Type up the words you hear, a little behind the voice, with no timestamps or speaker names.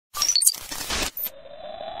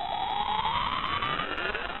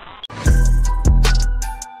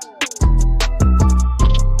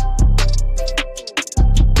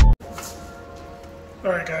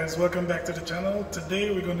welcome back to the channel.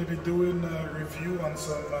 Today we're going to be doing a review on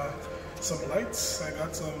some lights. I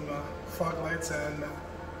got some fog lights and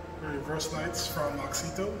reverse lights from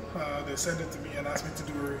Auxito. They sent it to me and asked me to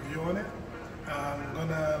do a review on it. I'm going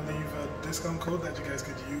to leave a discount code that you guys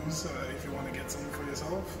could use if you want to get some for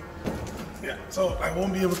yourself. Yeah, so I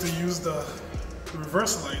won't be able to use the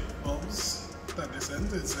reverse light bulbs that they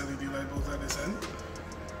sent. It's LED light bulbs that they sent.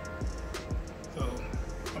 So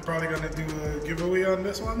I'm probably going to do a giveaway on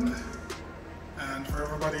this one, and for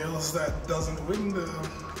everybody else that doesn't win the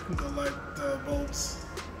light bulbs,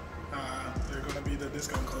 they're going to be the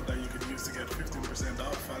discount code that you can use to get 15%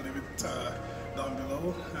 off. I'll leave it down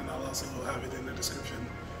below, and I'll also have it in the description.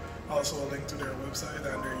 Also a link to their website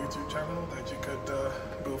and their YouTube channel that you could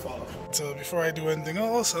go follow. So before I do anything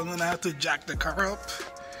else, I'm going to have to jack the car up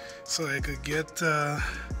so I could get to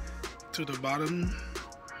the bottom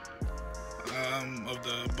of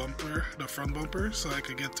the bumper, the front bumper, so I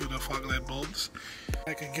could get to the fog light bulbs.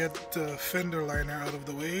 I could get the fender liner out of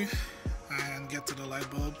the way and get to the light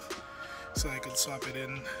bulb, so I could swap it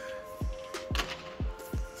in.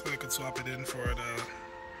 For the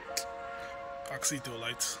Auxito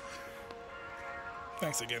lights.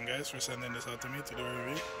 Thanks again, guys, for sending this out to me to do a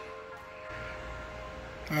review.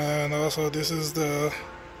 And also, this is the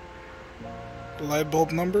light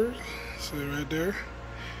bulb number, so right there.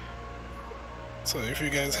 So if you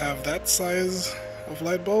guys have that size of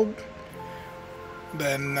light bulb,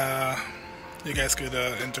 then you guys could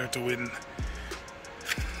enter to win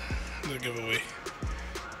the giveaway.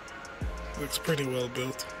 Looks pretty well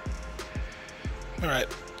built. Alright,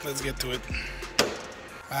 let's get to it.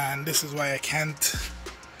 And this is why I can't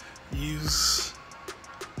use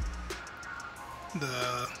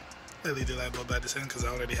the LED light bulb that is in, because I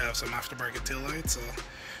already have some aftermarket tail lights, so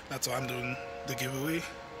that's why I'm doing the giveaway.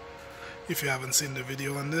 If you haven't seen the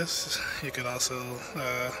video on this, you could also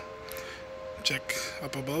check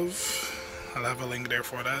up above. I'll have a link there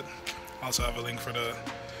for that. Also have a link for the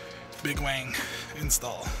Big Wang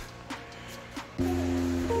install.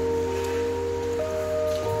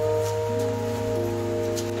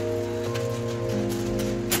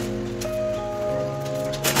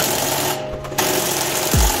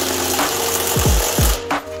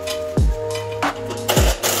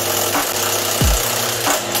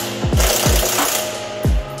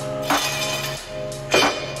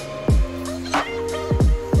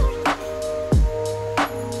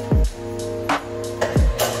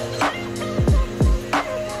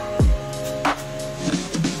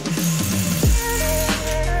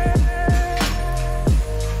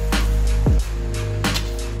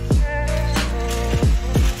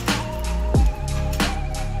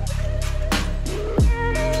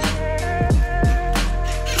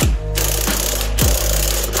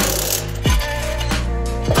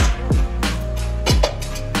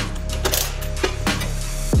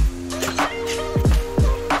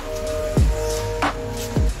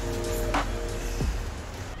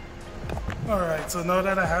 Alright, so now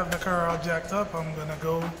that I have the car all jacked up, I'm gonna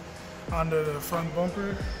go under the front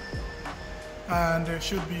bumper, and there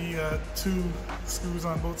should be 2 screws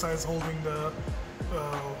on both sides holding the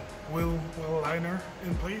wheel liner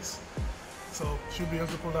in place. So should be able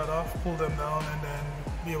to pull that off, pull them down, and then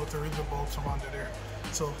be able to read the bolts from under there.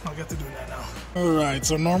 So I'll get to doing that now. Alright,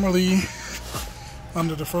 so normally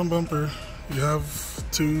under the front bumper you have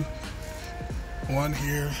 2, one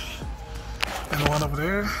here and one over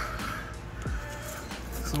there.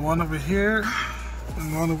 So one over here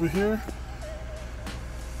and one over here.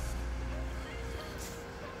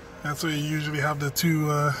 That's where you usually have the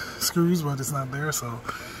 2 screws, but it's not there, so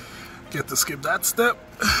get to skip that step.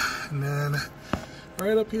 And then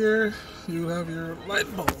right up here you have your light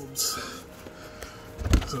bulbs.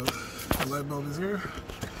 So the light bulb is here.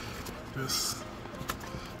 Just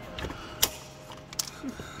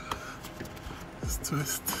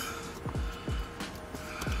twist.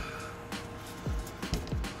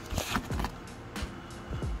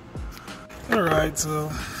 Alright, so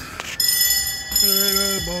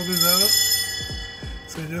the bulb is out.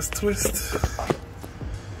 So just twist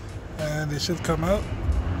and it should come out.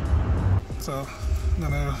 So I'm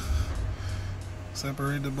gonna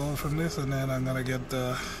separate the bulb from this, and then I'm gonna get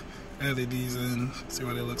the LEDs and see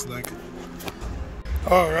what it looks like.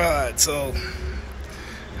 Alright, so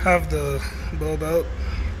have the bulb out,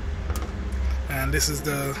 and this is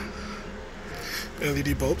the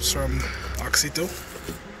LED bulbs from Auxito.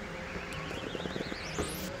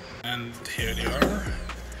 And here they are.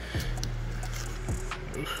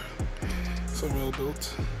 So well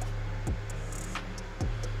built.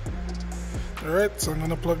 Alright, so I'm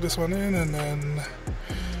gonna plug this one in and then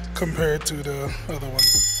compare it to the other one.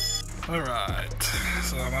 Alright,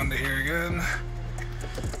 so I'm under here again.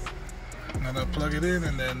 I'm gonna plug it in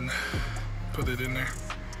and then put it in there.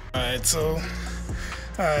 Alright, so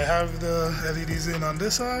I have the LEDs in on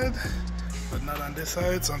this side, but not on this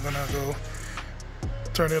side, so I'm gonna go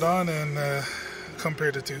turn it on and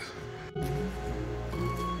compare the two.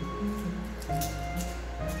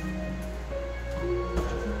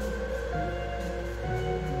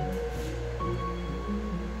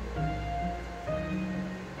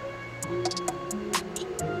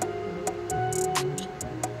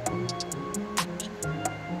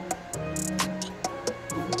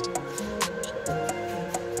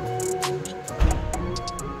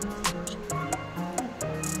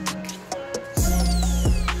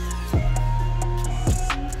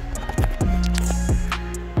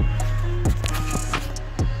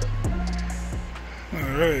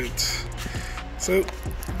 Alright, so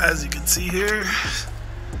as you can see here,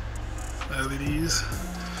 LEDs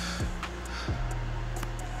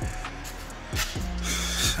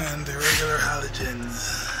and the regular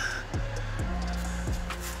halogens.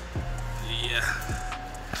 Yeah,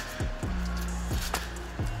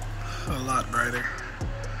 a lot brighter.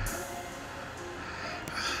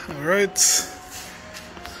 Alright.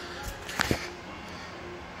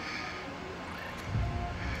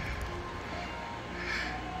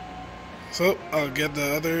 So I'll get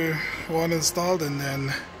the other one installed and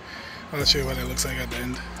then I'll show you what it looks like at the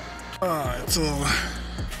end. Alright, so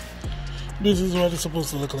this is what it's supposed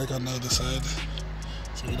to look like on the other side.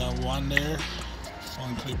 So we got one there,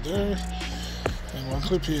 one clip there, and one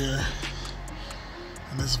clip here.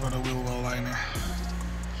 And this is for the wheel well liner.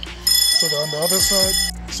 So on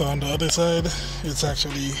the other side, it's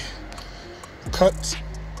actually cut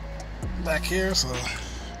back here, so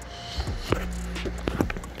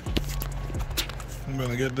I'm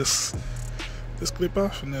gonna get this clip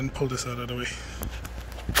off and then pull this out of the way.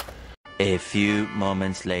 A few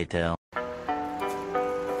moments later.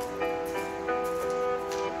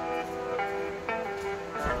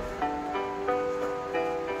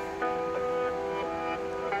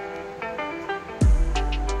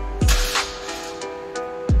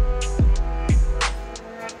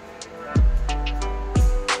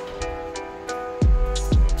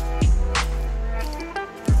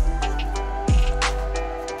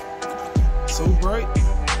 So bright.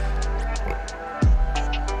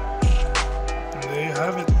 And there you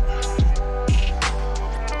have it.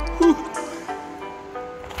 Whew.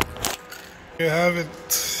 There you have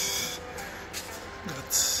it.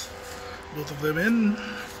 Got both of them in.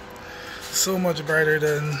 So much brighter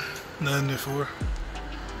than before.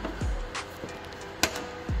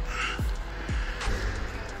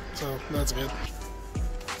 So that's good.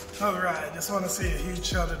 Alright, just want to say a huge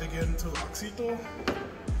shout out again to Auxito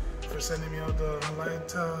for sending me out the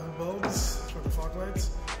light bulbs for the fog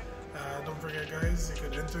lights. Don't forget guys, you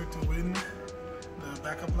could enter to win the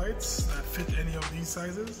backup lights that fit any of these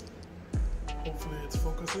sizes. Hopefully it's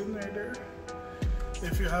focusing right there.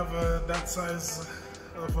 If you have that size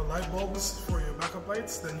of light bulbs for your backup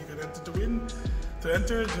lights, then you could enter to win. To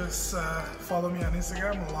enter, just follow me on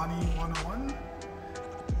Instagram, LONI101,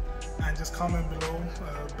 and just comment below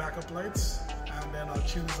backup lights, and then I'll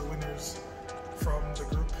choose the winners from the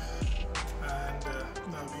group, and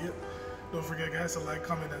that'll be it. Don't forget guys to like,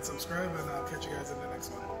 comment, and subscribe, and I'll catch you guys in the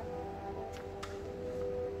next one.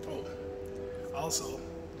 Oh, also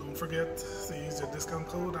don't forget to use your discount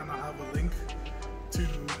code, and I'll have a link to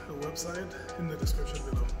the website in the description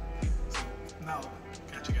below. So now,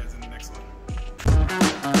 catch you guys in the next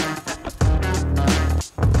one.